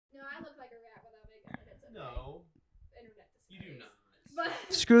No. Internet You do not. But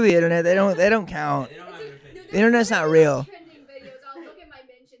Screw the internet. They don't count. They don't have an opinion. The internet's not real. Trending videos. I'll look at my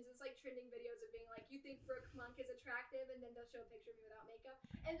mentions. It's like trending videos of being like, you think Brooke Monk is attractive, and then they'll show a picture of me without makeup.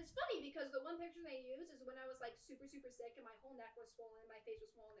 And it's funny because the one picture they use is when I was like super sick and my whole neck was swollen, my face was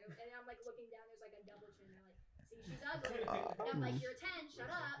swollen, and I'm like looking down. There's like a double chin. They're like, see, she's ugly. And I'm like, you're a 10. Shut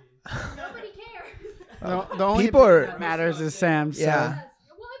up. Nobody cares. The only People are- that matters is Sam. So. Yeah. Yes.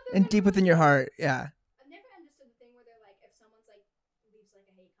 Well, if they're And gonna deep within your heart, yeah. I've never understood the thing where they're like, if someone's like leaves like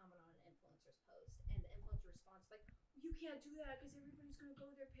a hate comment on an influencer's post, and the influencer responds like, you can't do that because everybody's gonna go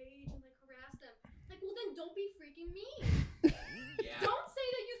to their page and like harass them. Like, well then don't be freaking mean. Yeah. Don't say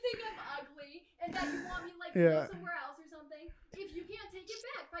that you think I'm ugly and that you want me like to Yeah. go somewhere else or something. If you can't take it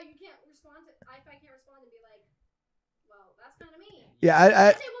back, if I can't respond and be like, well, that's kind of mean. Yeah, I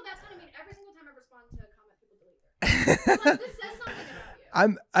say, well, that's kind of mean every single time I respond to a comment, people delete it. Like, this says something about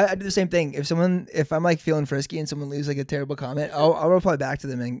you. I do the same thing. If I'm like feeling frisky and someone leaves like a terrible comment, I'll reply back to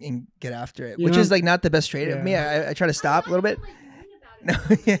them and get after it, You which know- is like not the best trait of Yeah. me. I try to stop a little bit. No,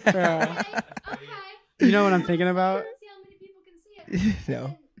 No, yeah. Okay. You know what I'm thinking about? See how many people can see it. No.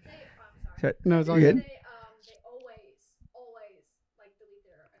 And then I'm sorry. Sorry. No, it's all You're good. They always like delete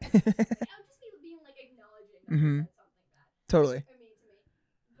their. I'll just be being like acknowledging that Mhm. they said something that Totally. I mean to me,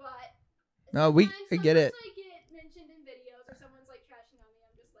 but No, sometimes I get it. I get mentioned in videos or someone's like trashing on me.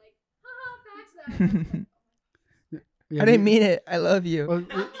 I'm just like, haha, facts that. And I'm like, Yeah, I didn't mean it. I love you. Well,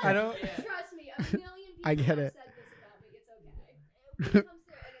 I don't. trust me, a million people I get have it. said this about me. It's okay. When it comes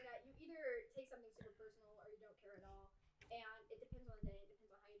to the internet, you either take something super personal or you don't care at all, and it depends on the day. It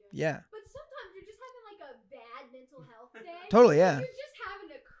depends on how you're doing. Yeah. But sometimes you're just having like a bad mental health day. Totally, yeah. You're just having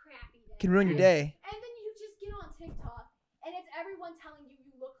a crappy day. Can ruin your right? day. And then you just get on TikTok, and it's everyone telling you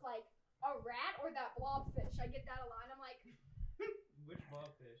you look like a rat or that blobfish. I get that a lot. And I'm like, Which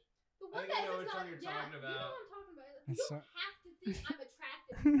blobfish? the I one think I that know is which not. one you're Yeah, talking you know about. what I'm talking about. You That's don't have to think I'm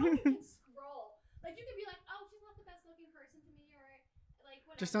attractive. You can scroll. Like you can be like, oh, she's not the best looking person to me, or like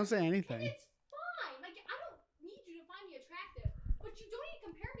whatever. Just don't say And anything. it's fine. Like I don't need you to find me attractive, but you don't need to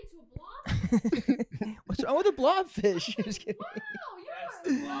compare me to a blob. What's wrong with a blobfish? Just kidding. Wow, you're That's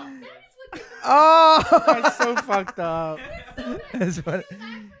the blobfish. that is what you Oh, That's so fucked up. It's so bad. That's funny. It's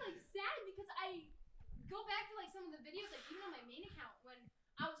actually like sad because I go back to like some of the videos, like even on my main account when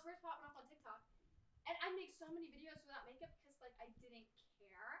I was first popping off on TikTok, and I make so many videos without makeup because like I didn't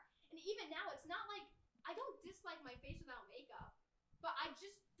care. And even now, it's not like I don't dislike my face without makeup, but I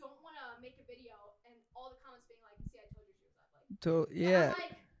just don't want to make a video and all the comments being like, "See, I told you she was ugly." And Yeah. I'm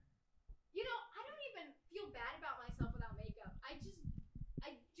like, you know, I don't even feel bad about myself without makeup. I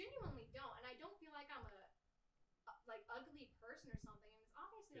genuinely don't, and I don't feel like I'm a like ugly person or something. And it's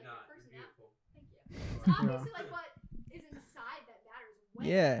obviously You're like not. your You're personality. beautiful. Thank you. It's obviously like what is inside that matters. Way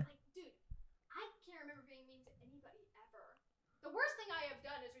Yeah. Like, dude, I can't remember being mean to anybody ever. The worst thing I have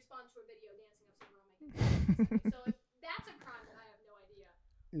done is respond to a video dancing of someone on my So if that's a crime, then I have no idea.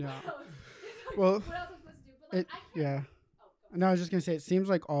 No. Well, Well, what else am I supposed to do? But like, I can't. Yeah. Oh, go No, I was just gonna say. It seems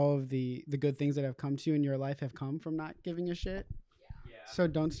like all of the good things that have come to you in your life have come from not giving a shit. Yeah. So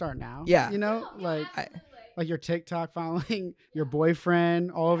don't start now. Yeah. You know, No, yeah, like absolutely. like your TikTok following, your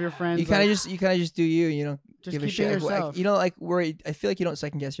boyfriend, all of your friends. You kind of like, just do you. You don't just give a keep shit. being Like, yourself. you don't like worry. I feel like you don't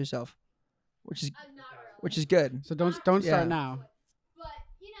second guess yourself, which is Not really. which is good. So don't Not start Yeah. now. But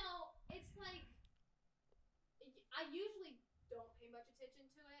you know, it's like I usually don't pay much attention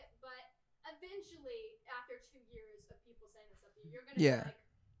to it, but eventually, after 2 years of people saying this stuff to you, you're gonna Yeah. be like,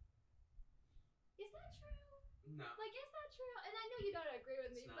 "Is that true? No. Like, is that true?" And I know you don't agree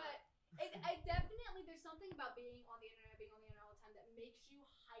with me, It's not. but I definitely there's something about being on the internet all the time that makes you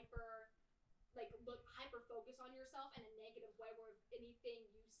hyper focus on yourself in a negative way, where anything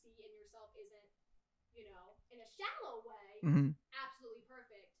you see in yourself isn't, you know, in a shallow way, Hmm. absolutely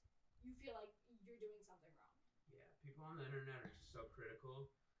perfect. You feel like you're doing something wrong. Yeah. People on the internet are just so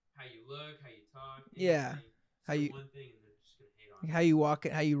critical. How you look, how you talk. Yeah. anything. How Say you- one thing and they're just gonna hate on Like you. how you walk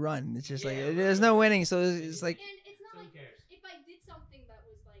it, how you run. It's just like Yeah, there's no winning. So it's like And it's not So who like cares? if I did something that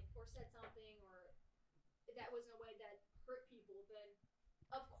was like, or said something, or that was in a way that hurt people, then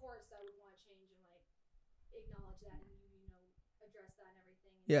of course I would want to change and like acknowledge that and you know address that and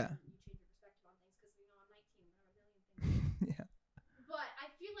everything. And Yeah. You change your perspective on things because I'm 19 and I have a million things. yeah. But I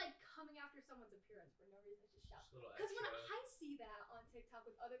feel like coming after someone's appearance for no reason is just shout. Just a little Because when extra. I see that on TikTok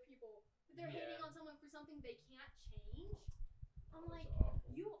with other people, that they're Yeah. hating on someone for something they can't change, I'm That's like,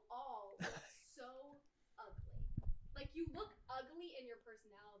 awful. you all look so ugly. Like you look ugly in your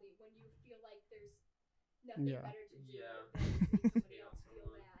personality when you feel like there's nothing Yeah. better to do Yeah. than to make somebody Hate on else feel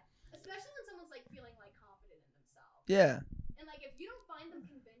someone. bad. Especially when someone's like feeling like confident in themselves. Yeah. And like if you don't find them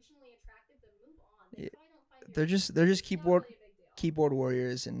conventionally attractive, then move on. Yeah. They probably don't they're just keyboard Not really a big deal. keyboard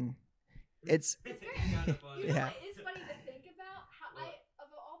warriors, and it's It's very, kind of funny. you know Yeah. what is funny to think about? How What? of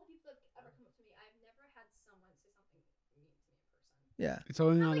all the people that have ever come up to me, I've never had someone say something mean to me in person. yeah. It's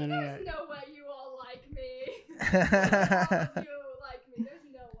only I'm on the like, internet. there's no way you all like me. All of you like me. There's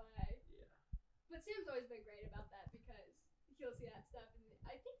no way. Yeah. But Sam's always been great about that because he'll see that stuff, and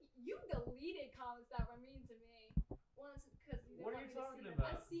I think you deleted comments that were mean to me once because you didn't What are want you me to talking see them.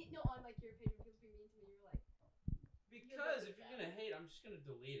 about? I've seen on like your page when people be mean to me. You're like, Because if you're gonna hate, I'm just gonna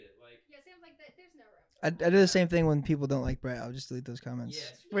delete it. Like, yeah, Sam's like that. There's no room. I do the same thing when people don't like Brett. I'll just delete those comments.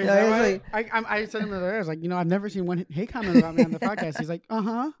 yes. Wait, No, is that it's why? I said him the other day. I was like, I've never seen one hate comment about me on the podcast. He's like,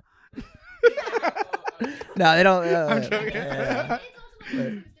 No, they don't. I'm joking. Yeah. It's also like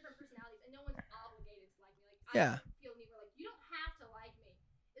there's different personalities, and no one's obligated to like me. Like, Yeah. I feel neither like you don't have to like me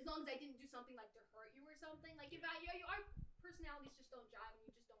as long as I didn't do something like to hurt you or something. Like if our personalities just don't jive and you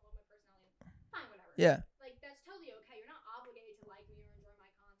just don't love my personality, fine, whatever. Yeah. Like that's totally okay. You're not obligated to like me or enjoy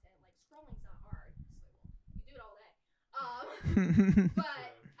my content. Like scrolling's not hard. You do it all day.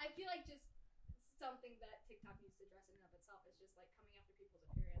 But I feel like just something that TikTok needs to address in and of itself is just like coming after people's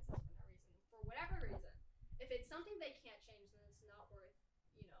appearances for no reason, for whatever reason. If it's something they can't change, then it's not worth,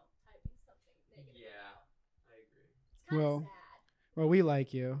 typing something negative. Yeah, about. I agree. It's kind Well, of sad. well, we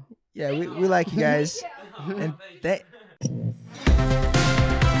like you. Yeah, we like you guys. Thank you. Oh, And thank you.